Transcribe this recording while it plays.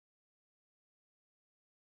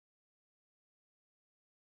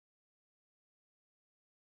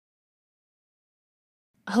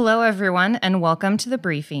Hello, everyone, and welcome to the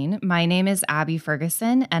briefing. My name is Abby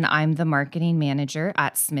Ferguson, and I'm the marketing manager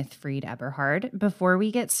at Smith Freed Eberhard. Before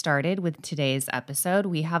we get started with today's episode,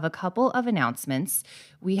 we have a couple of announcements.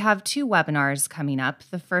 We have two webinars coming up.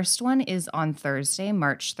 The first one is on Thursday,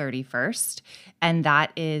 March 31st, and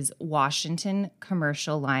that is Washington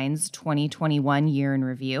Commercial Lines 2021 Year in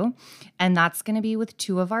Review. And that's going to be with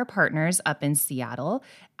two of our partners up in Seattle,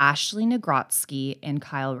 Ashley Nagrotsky and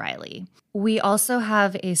Kyle Riley. We also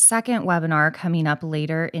have a second webinar coming up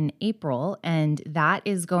later in April, and that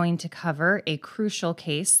is going to cover a crucial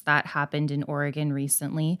case that happened in Oregon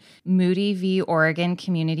recently, Moody v. Oregon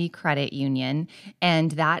Community Credit Union,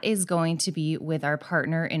 and that is going to be with our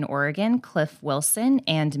partner in Oregon, Cliff Wilson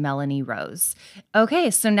and Melanie Rose. Okay,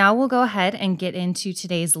 so now we'll go ahead and get into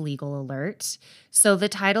today's legal alert. So the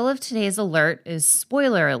title of today's alert is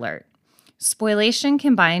Spoiler Alert. Spoliation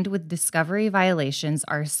combined with discovery violations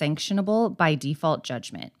are sanctionable by default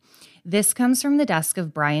judgment. This comes from the desk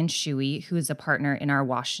of Brian Schiewe, who is a partner in our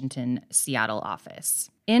Washington, Seattle office.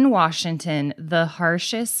 In Washington, the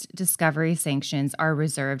harshest discovery sanctions are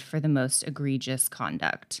reserved for the most egregious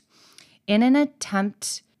conduct. In an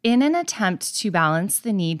attempt to balance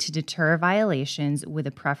the need to deter violations with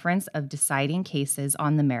a preference of deciding cases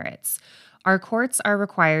on the merits, our courts are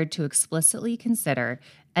required to explicitly consider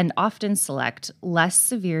and often select less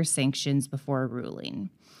severe sanctions before ruling.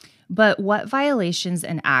 But what violations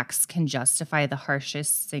and acts can justify the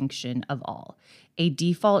harshest sanction of all, a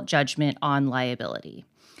default judgment on liability?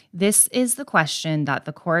 This is the question that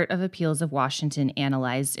the Court of Appeals of Washington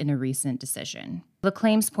analyzed in a recent decision. The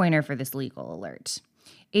claims pointer for this legal alert.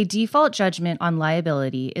 A default judgment on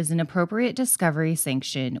liability is an appropriate discovery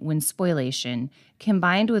sanction when spoliation,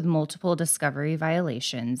 combined with multiple discovery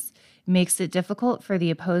violations, makes it difficult for the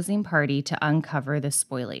opposing party to uncover the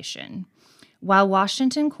spoliation. While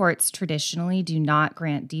Washington courts traditionally do not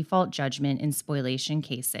grant default judgment in spoliation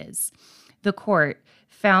cases, the court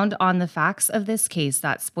found on the facts of this case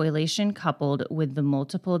that spoliation coupled with the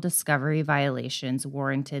multiple discovery violations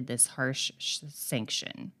warranted this harsh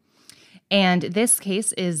sanction. And this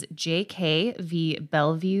case is J.K. v.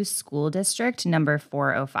 Bellevue School District number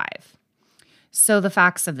 405. So the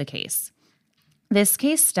facts of the case. This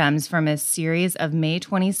case stems from a series of May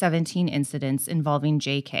 2017 incidents involving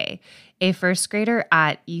J.K., a first grader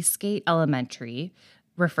at Eastgate Elementary,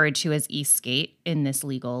 referred to as Eastgate in this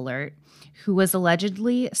legal alert, who was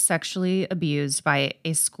allegedly sexually abused by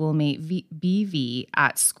a schoolmate BV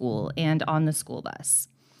at school and on the school bus.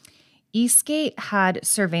 Eastgate had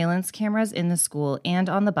surveillance cameras in the school and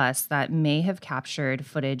on the bus that may have captured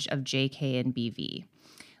footage of JK and BV.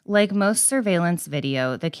 Like most surveillance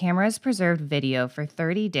video, the cameras preserved video for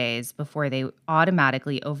 30 days before they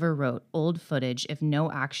automatically overwrote old footage if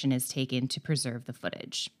no action is taken to preserve the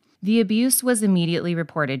footage. The abuse was immediately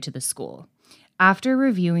reported to the school. After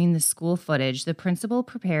reviewing the school footage, the principal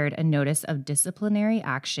prepared a notice of disciplinary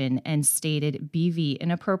action and stated BV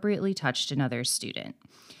inappropriately touched another student.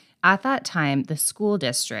 At that time, the school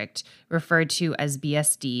district, referred to as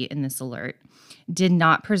BSD in this alert, did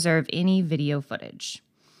not preserve any video footage.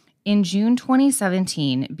 In June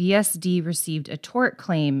 2017, BSD received a tort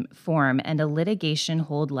claim form and a litigation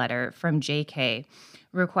hold letter from JK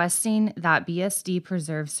requesting that BSD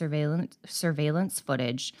preserve surveillance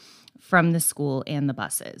footage from the school and the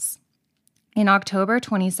buses. In October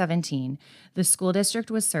 2017, the school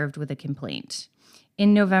district was served with a complaint.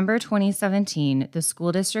 In November 2017, the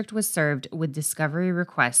school district was served with discovery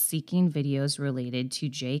requests seeking videos related to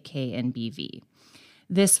JK and BV.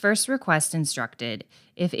 This first request instructed,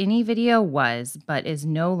 if any video was but is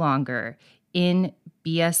no longer in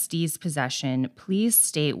BSD's possession, please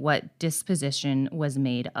state what disposition was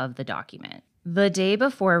made of the document. The day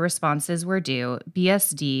before responses were due,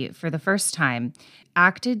 BSD, for the first time,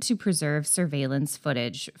 acted to preserve surveillance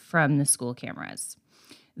footage from the school cameras.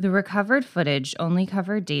 The recovered footage only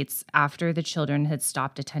covered dates after the children had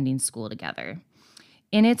stopped attending school together.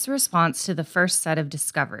 In its response to the first set of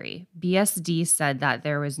discovery, BSD said that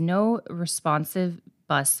there was no responsive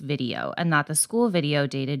bus video and that the school video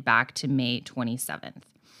dated back to May 27th.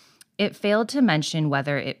 It failed to mention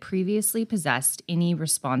whether it previously possessed any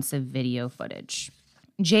responsive video footage.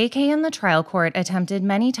 JK and the trial court attempted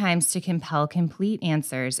many times to compel complete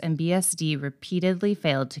answers, and BSD repeatedly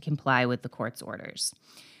failed to comply with the court's orders.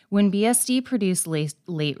 When BSD produced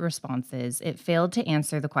late responses, it failed to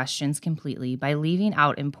answer the questions completely by leaving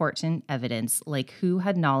out important evidence like who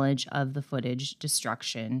had knowledge of the footage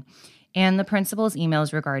destruction and the principal's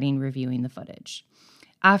emails regarding reviewing the footage.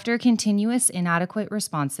 After continuous inadequate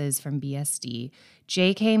responses from BSD,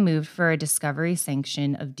 JK moved for a discovery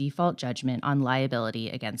sanction of default judgment on liability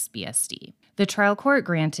against BSD. The trial court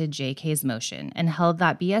granted JK's motion and held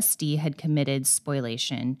that BSD had committed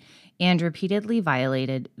spoliation and repeatedly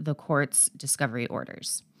violated the court's discovery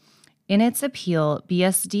orders. In its appeal,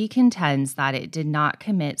 BSD contends that it did not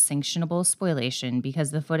commit sanctionable spoliation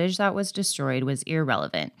because the footage that was destroyed was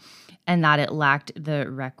irrelevant and that it lacked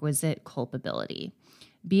the requisite culpability.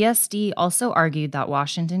 BSD also argued that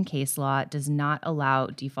Washington case law does not allow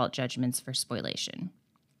default judgments for spoliation.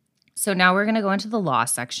 So now we're going to go into the law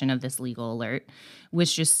section of this legal alert,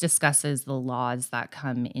 which just discusses the laws that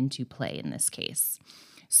come into play in this case.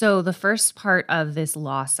 So the first part of this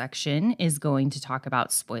law section is going to talk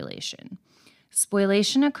about spoliation.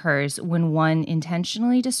 Spoliation occurs when one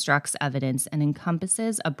intentionally destructs evidence and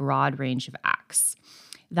encompasses a broad range of acts.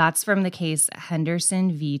 That's from the case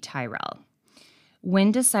Henderson v. Tyrell.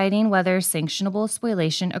 When deciding whether sanctionable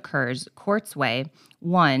spoliation occurs, courts weigh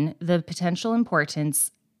 1. The potential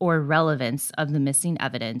importance or relevance of the missing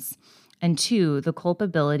evidence, and 2. The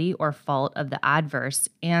culpability or fault of the adverse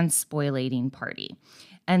and spoliating party.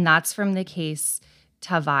 And that's from the case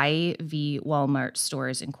Tavai v. Walmart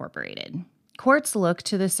Stores Incorporated. Courts look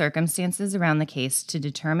to the circumstances around the case to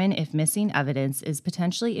determine if missing evidence is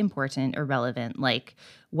potentially important or relevant, like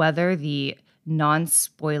whether the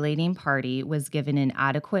non-spoliating party was given an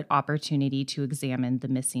adequate opportunity to examine the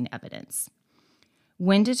missing evidence.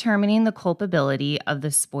 When determining the culpability of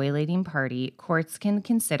the spoliating party, courts can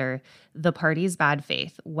consider the party's bad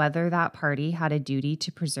faith, whether that party had a duty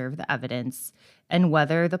to preserve the evidence, and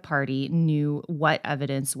whether the party knew what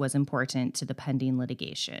evidence was important to the pending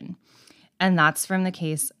litigation. And that's from the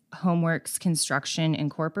case Homeworks Construction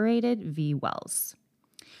Incorporated v. Wells.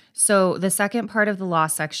 So the second part of the law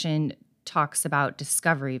section talks about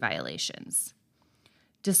discovery violations.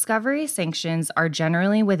 Discovery sanctions are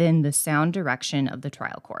generally within the sound direction of the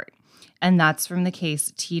trial court, and that's from the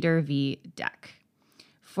case Teeter v. Deck.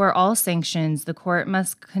 For all sanctions, the court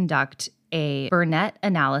must conduct a Burnett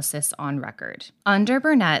analysis on record. Under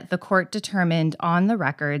Burnett, the court determined on the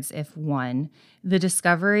records if 1. The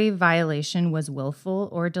discovery violation was willful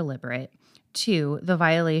or deliberate, 2. The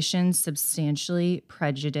violation substantially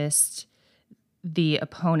prejudiced the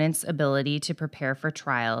opponent's ability to prepare for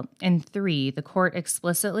trial, and 3, the court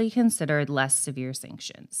explicitly considered less severe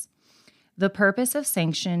sanctions. The purpose of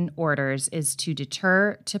sanction orders is to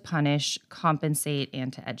deter, to punish, compensate,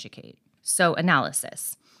 and to educate. So,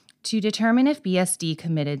 analysis. To determine if BSD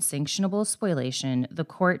committed sanctionable spoliation, the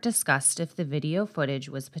court discussed if the video footage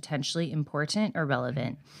was potentially important or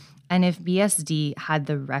relevant, and if BSD had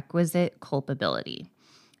the requisite culpability.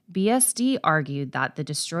 BSD argued that the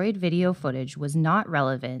destroyed video footage was not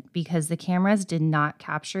relevant because the cameras did not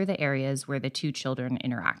capture the areas where the two children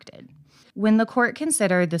interacted. When the court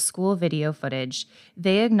considered the school video footage,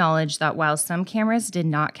 they acknowledged that while some cameras did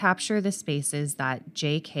not capture the spaces that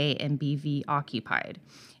JK and BV occupied,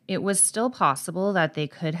 it was still possible that they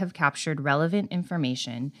could have captured relevant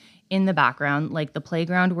information in the background, like the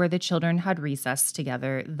playground where the children had recess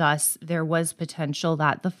together. Thus, there was potential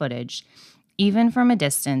that the footage, even from a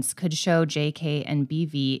distance, could show JK and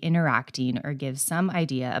BV interacting or give some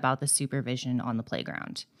idea about the supervision on the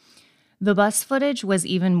playground. The bus footage was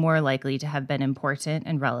even more likely to have been important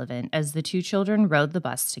and relevant, as the two children rode the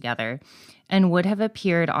bus together and would have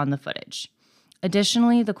appeared on the footage.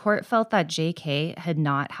 Additionally, the court felt that JK had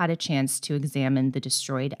not had a chance to examine the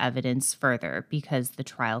destroyed evidence further because the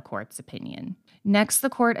trial court's opinion. Next, the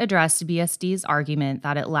court addressed BSD's argument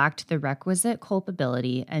that it lacked the requisite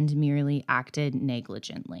culpability and merely acted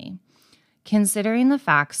negligently. Considering the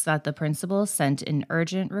facts that the principal sent an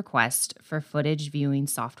urgent request for footage viewing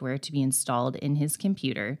software to be installed in his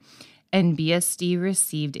computer, and BSD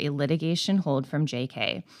received a litigation hold from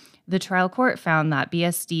JK, the trial court found that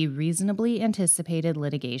BSD reasonably anticipated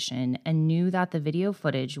litigation and knew that the video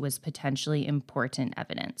footage was potentially important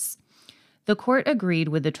evidence. The court agreed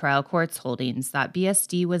with the trial court's holdings that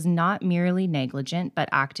BSD was not merely negligent but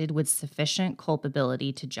acted with sufficient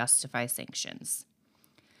culpability to justify sanctions.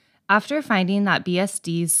 After finding that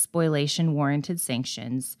BSD's spoliation warranted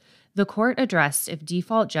sanctions, the court addressed if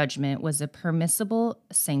default judgment was a permissible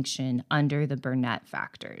sanction under the Burnett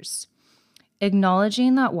factors.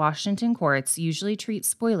 Acknowledging that Washington courts usually treat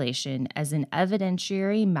spoliation as an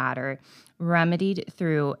evidentiary matter remedied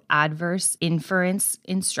through adverse inference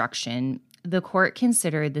instruction, the court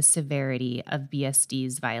considered the severity of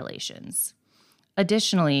BSD's violations.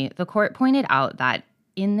 Additionally, the court pointed out that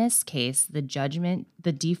in this case, the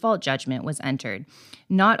default judgment was entered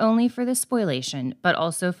not only for the spoliation, but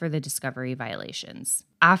also for the discovery violations.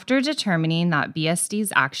 After determining that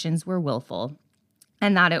BSD's actions were willful,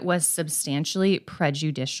 and that it was substantially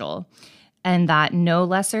prejudicial, and that no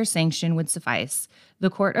lesser sanction would suffice, the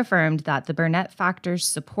court affirmed that the Burnett factors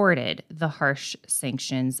supported the harsh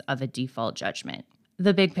sanctions of a default judgment.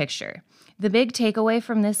 The big picture. The big takeaway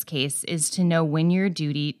from this case is to know when your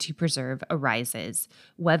duty to preserve arises,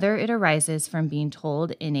 whether it arises from being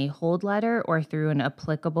told in a hold letter or through an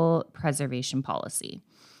applicable preservation policy.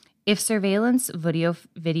 If surveillance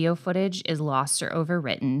video footage is lost or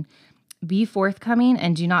overwritten, be forthcoming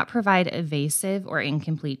and do not provide evasive or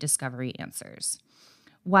incomplete discovery answers.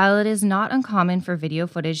 While it is not uncommon for video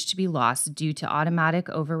footage to be lost due to automatic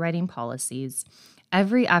overwriting policies,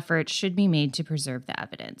 every effort should be made to preserve the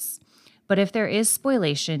evidence. But if there is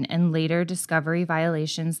spoliation and later discovery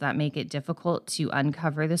violations that make it difficult to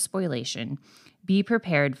uncover the spoliation, be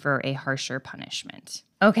prepared for a harsher punishment.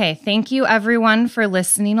 Okay, thank you everyone for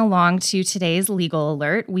listening along to today's Legal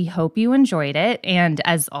Alert. We hope you enjoyed it. And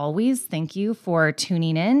as always, thank you for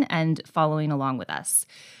tuning in and following along with us.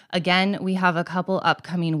 Again, we have a couple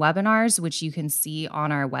upcoming webinars, which you can see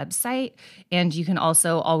on our website. And you can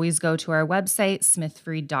also always go to our website,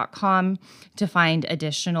 smithfreed.com, to find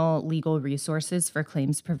additional legal resources for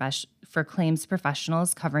claims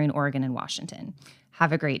professionals covering Oregon and Washington.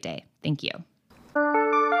 Have a great day. Thank you.